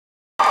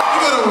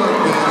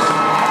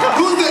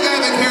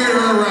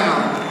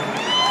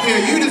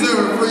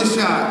a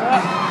shot.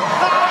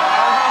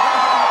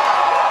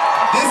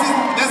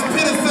 That's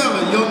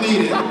penicillin, you'll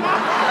need it.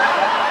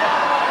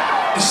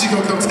 And she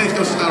gonna come take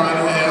your shot right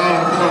away.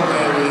 Oh, poor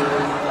baby.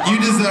 You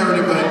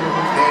deserved it, but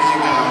there you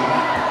go.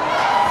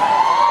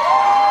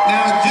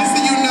 Now, just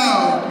so you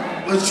know,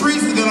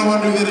 Latrice is gonna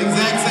want to do that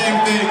exact same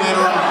thing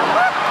later on.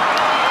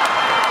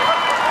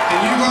 And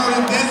you've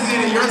already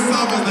designated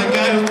yourself as the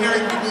guy who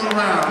carries people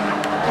around.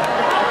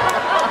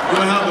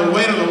 You're gonna have the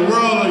weight of the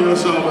world on your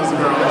shoulders,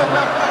 girl.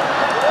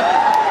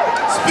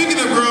 Speaking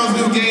of girls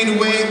who gained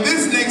weight,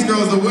 this next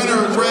girl is the winner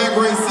of Drag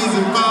Race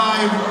Season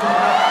 5.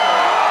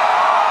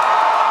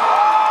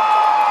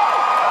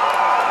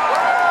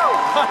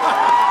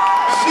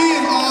 She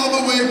is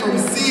all the way from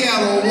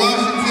Seattle,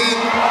 Washington.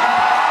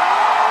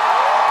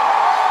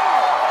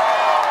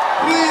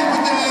 Please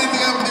put your hands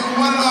together for the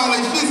one and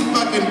only. She's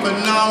fucking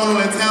phenomenal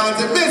and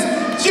talented, Miss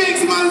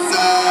Jinx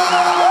Monsoon!